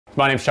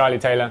My name's Charlie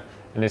Tayler,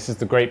 and this is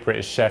the Great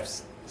British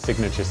Chef's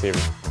signature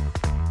series.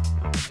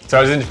 So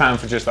I was in Japan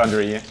for just under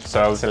a year, so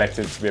I was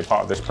selected to be a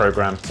part of this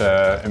program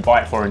to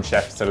invite foreign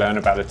chefs to learn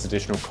about the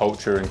traditional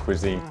culture and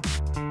cuisine.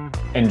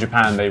 In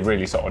Japan, they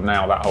really sort of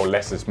nail that whole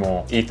less is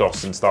more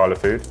ethos and style of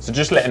food. So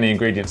just letting the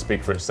ingredients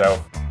speak for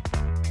itself.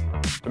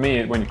 For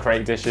me, when you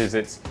create dishes,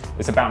 it's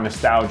about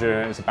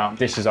nostalgia, it's about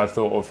dishes I've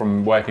thought of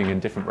from working in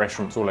different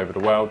restaurants all over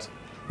the world.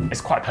 It's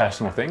quite a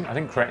personal thing, I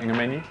think, creating a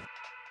menu.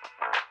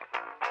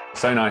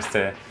 So nice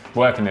to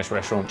work in this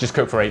restaurant. Just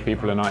cook for 8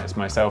 people a night. It's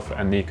myself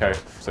and Nico.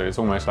 So it's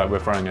almost like we're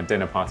throwing a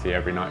dinner party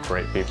every night for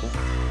 8 people.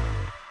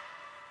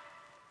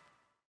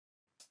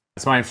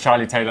 So my name's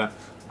Charlie Tayler.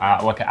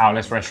 I work at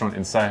Outlet's restaurant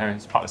in Soho.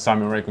 It's part of the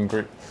Simon Rogan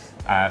group.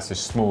 It's a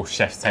small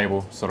chef's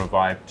table sort of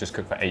vibe. Just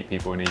cook for 8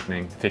 people an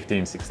evening,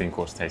 15, 16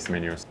 course tasting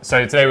menus.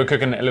 So today we're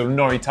cooking a little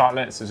Nori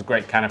tartlets. It's a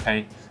great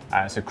canapé.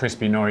 It's a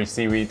crispy Nori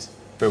seaweed,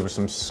 filled with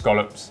some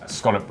scallops,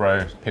 Scallop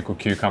roe, pickled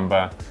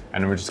cucumber,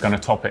 and then we're just going to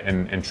top it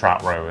in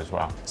Trout Roe as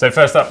well. So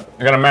first up,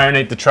 we're going to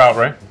marinate the Trout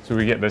Roe. So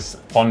we get this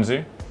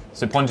ponzu.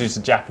 So ponzu is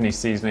a Japanese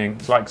seasoning.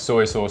 It's like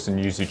soy sauce and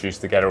yuzu juice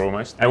together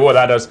almost. And what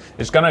that does,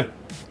 it's going to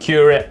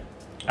cure it,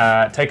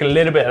 take a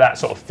little bit of that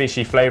sort of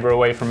fishy flavour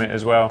away from it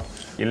as well.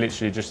 You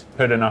literally just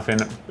put enough in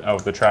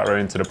of the Trout Roe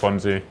into the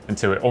ponzu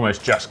until it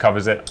almost just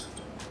covers it.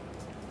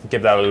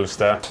 Give that a little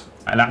stir.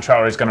 And that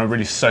Trout Roe is going to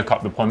really soak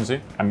up the ponzu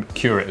and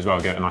cure it as well,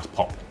 give it a nice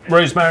pop.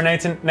 Roe's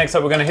marinating. Next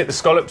up, we're going to hit the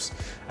scallops.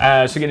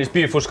 So we get these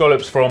beautiful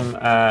scallops from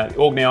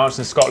Orkney Arts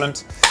in Scotland.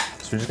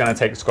 So we're just going to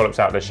take the scallops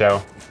out of the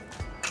shell,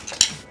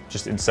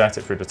 just insert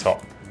it through the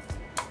top,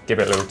 give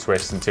it a little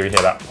twist until you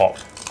hear that pop.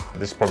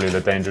 This is probably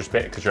the dangerous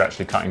bit because you're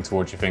actually cutting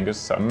towards your fingers,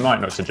 so I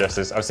might not suggest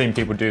this. I've seen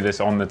people do this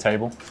on the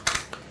table,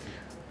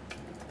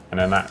 and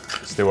then that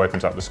still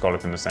opens up the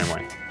scallop in the same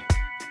way.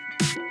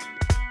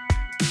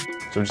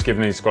 So I'm just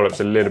giving these scallops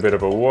a little bit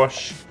of a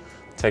wash,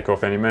 take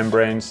off any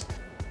membranes,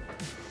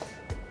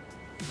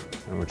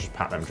 and we'll just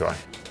pat them dry.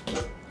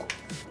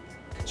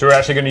 So we're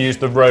actually going to use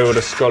the roe or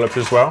the scallop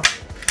as well.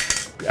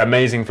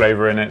 Amazing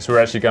flavour in it. So we're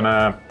actually going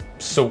to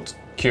salt,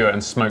 cure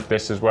and smoke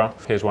this as well.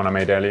 Here's one I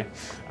made earlier.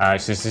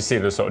 So you see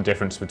the sort of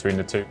difference between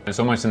the two. It's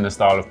almost in the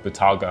style of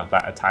butaga,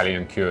 that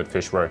Italian cured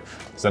fish roe.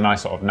 It's a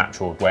nice sort of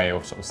natural way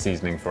of sort of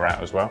seasoning for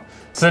that as well.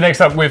 So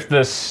next up with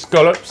the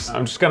scallops,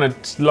 I'm just going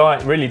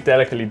to really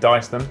delicately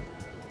dice them.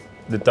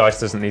 The dice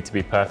doesn't need to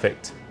be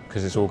perfect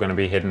because it's all going to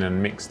be hidden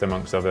and mixed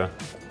amongst other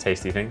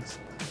tasty things.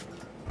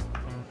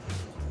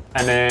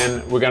 And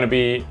then we're going to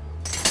be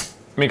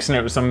mixing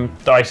it with some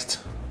diced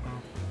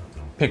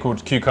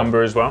pickled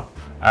cucumber as well.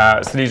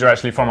 So these are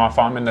actually from our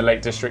farm in the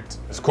Lake District.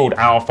 It's called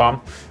Our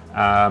Farm.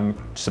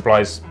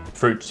 Supplies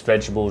fruits,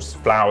 vegetables,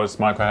 flowers,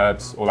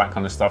 microherbs, all that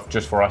kind of stuff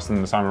just for us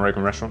in the Simon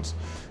Rogan restaurants.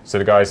 So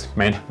the guys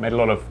made a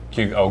lot of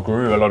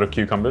grew a lot of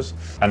cucumbers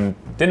and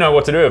didn't know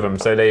what to do with them.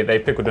 So they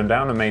pickled them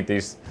down and made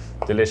these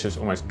delicious,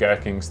 almost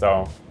gherkin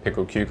style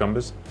pickled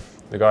cucumbers.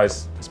 The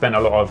guys spent a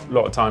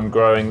lot of time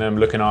growing them,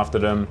 looking after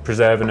them,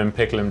 preserving them,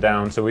 pickling them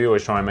down. So we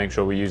always try and make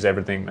sure we use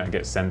everything that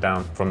gets sent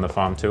down from the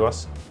farm to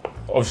us.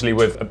 Obviously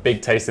with a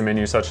big tasting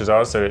menu such as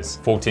ours, so it's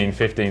 14,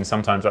 15,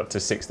 sometimes up to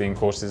 16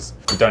 courses.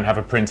 We don't have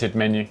a printed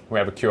menu, we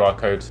have a QR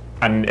code.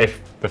 And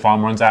if the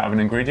farm runs out of an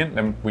ingredient,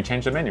 then we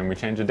change the menu and we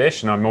change the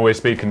dish. And I'm always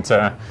speaking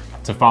to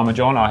Farmer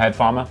John, our head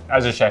farmer.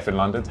 As a chef in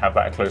London, to have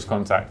that close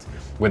contact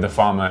with a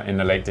farmer in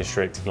the Lake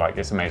District, like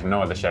it's amazing.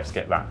 No other chefs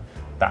get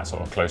that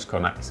sort of close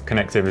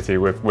connectivity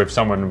with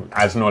someone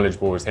as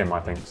knowledgeable as him, I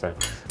think. So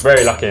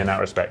very lucky in that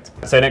respect.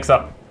 So next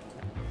up,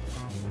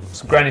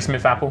 some Granny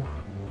Smith apple.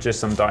 Just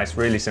some dice,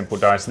 really simple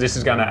dice. This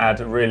is going to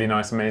add a really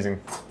nice,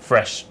 amazing,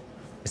 fresh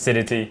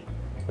acidity,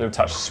 a little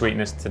touch of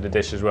sweetness to the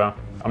dish as well.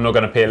 I'm not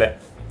going to peel it.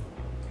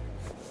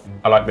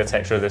 I like the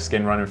texture of the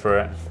skin running through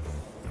it.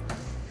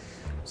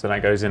 So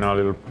that goes in our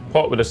little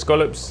pot with the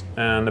scallops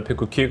and the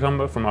pickled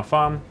cucumber from our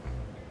farm.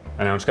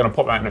 And I'm just going to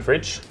pop that in the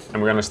fridge.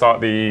 And we're going to start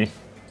the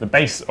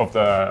base of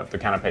the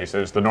canapé. So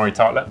it's the Nori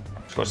tartlet.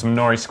 It's got some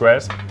Nori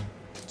squares.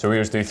 So we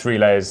always do 3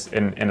 layers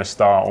in a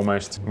star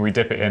almost. We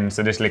dip it in.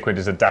 So this liquid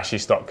is a dashi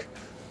stock.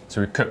 So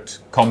we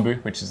cooked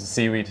kombu, which is the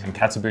seaweed, and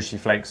katsuobushi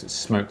flakes, it's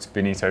smoked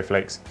bonito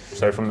flakes.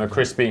 So from the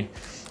crispy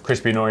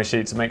nori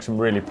sheets, it makes them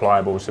really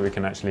pliable so we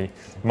can actually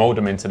mold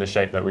them into the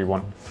shape that we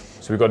want.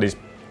 So we've got these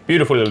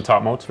beautiful little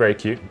tart molds, very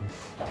cute.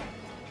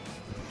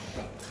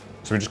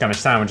 So we're just going to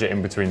sandwich it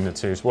in between the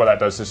two. So what that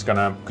does is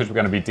because we're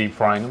going to be deep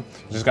frying them,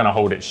 it's just going to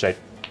hold its shape.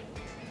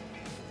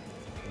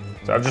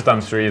 So I've just done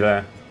 3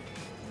 there.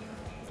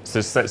 So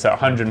it's at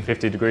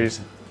 150 degrees.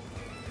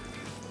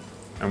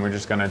 And we're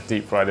just going to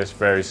deep fry this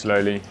very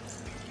slowly.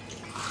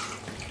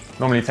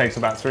 Normally takes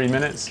about 3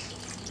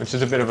 minutes, which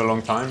is a bit of a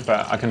long time,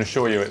 but I can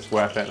assure you it's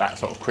worth it, that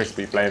sort of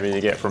crispy flavour you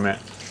get from it.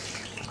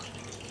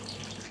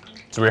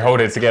 So we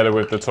hold it together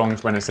with the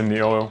tongs when it's in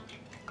the oil,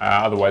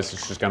 otherwise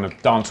it's just going to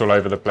dance all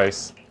over the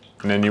place.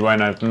 And then you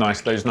won't have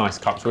those nice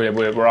cups.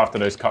 We're after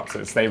those cups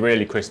that stay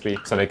really crispy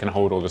so they can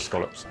hold all the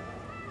scallops.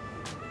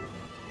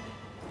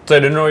 So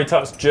the nori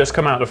tarts just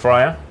come out of the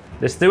fryer.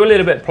 They're still a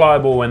little bit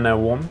pliable when they're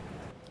warm.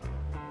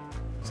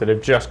 So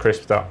they've just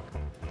crisped up.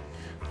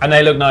 And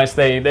they look nice.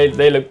 They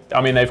look,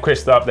 I mean, they've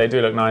crisped up. They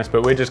do look nice,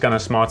 but we're just going to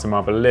smart them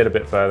up a little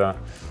bit further.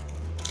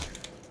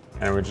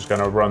 And we're just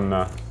going to run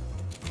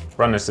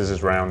the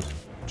scissors round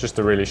just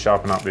to really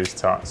sharpen up these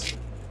tarts.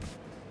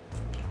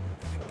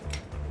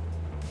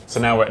 So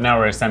now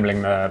we're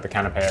assembling the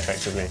canapé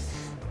effectively.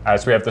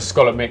 So we have the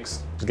scallop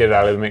mix to get it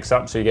out of the mix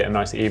up, so you get a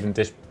nice even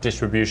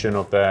distribution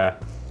of the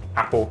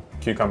apple,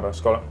 cucumber,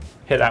 scallop.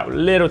 Hit that with a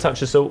little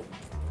touch of salt.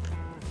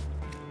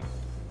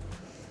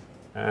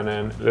 And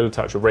then a little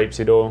touch of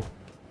rapeseed oil.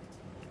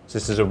 So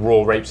this is a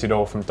raw rapeseed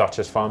oil from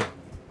Dutch's farm.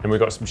 And we've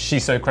got some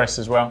shiso cress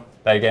as well.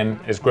 That again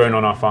is grown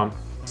on our farm.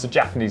 It's a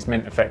Japanese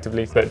mint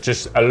effectively, but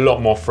just a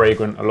lot more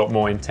fragrant, a lot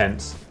more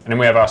intense. And then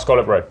we have our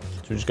Scallop Roe.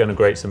 So we're just gonna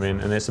grate some in,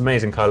 and it's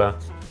amazing color.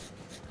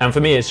 And for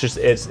me,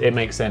 it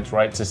makes sense,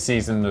 right? To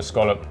season the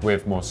scallop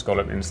with more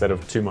scallop instead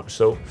of too much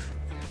salt.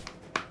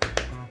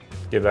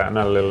 Give that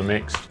another little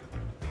mix.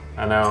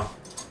 And now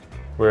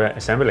we're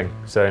assembling.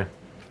 So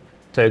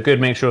a good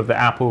mixture of the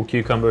apple,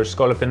 cucumber,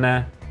 scallop in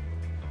there.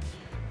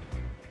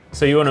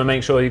 So you want to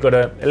make sure you've got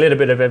a little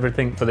bit of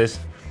everything for this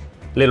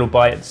little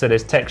bite. So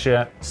there's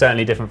texture,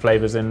 certainly different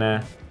flavors in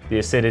there. The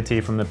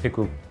acidity from the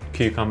pickled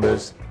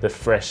cucumbers, the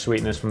fresh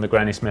sweetness from the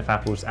Granny Smith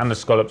apples, and the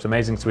scallops,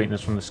 amazing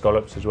sweetness from the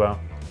scallops as well.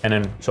 And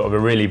then sort of a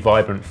really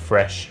vibrant,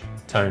 fresh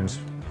tones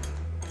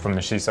from the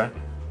shiso.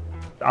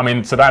 I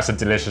mean, so that's a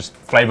delicious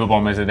flavor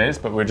bomb as it is,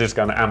 but we're just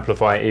going to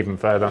amplify it even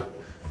further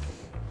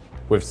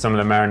with some of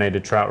the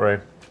marinated trout roe.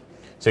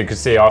 So you can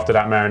see after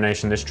that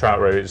marination, this trout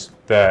roe is,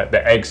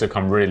 the eggs have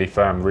come really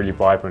firm, really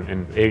vibrant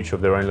in each of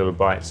their own little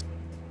bites.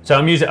 So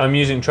I'm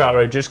using trout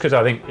roe just because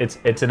I think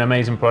it's an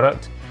amazing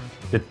product.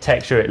 The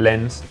texture it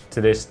lends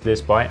to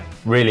this bite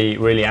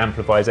really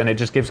amplifies, and it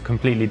just gives a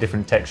completely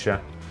different texture.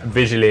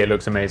 Visually, it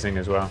looks amazing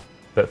as well.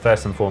 But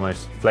first and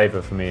foremost,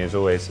 flavor for me is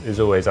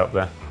always up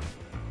there.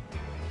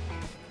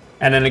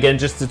 And then again,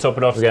 just to top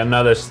it off, we get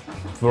another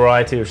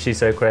variety of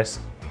shiso cress.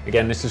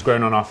 Again, this is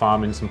grown on our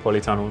farm in some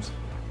polytunnels,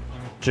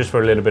 just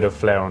for a little bit of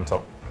flair on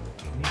top.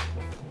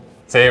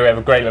 So here we have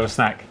a great little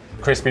snack,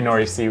 crispy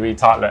nori seaweed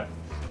tartlet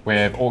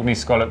with Orkney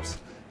scallops,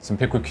 some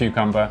pickled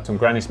cucumber, some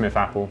Granny Smith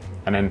apple,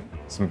 and then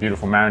some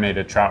beautiful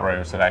marinated trout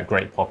roe, so that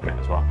great pop in it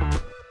as well.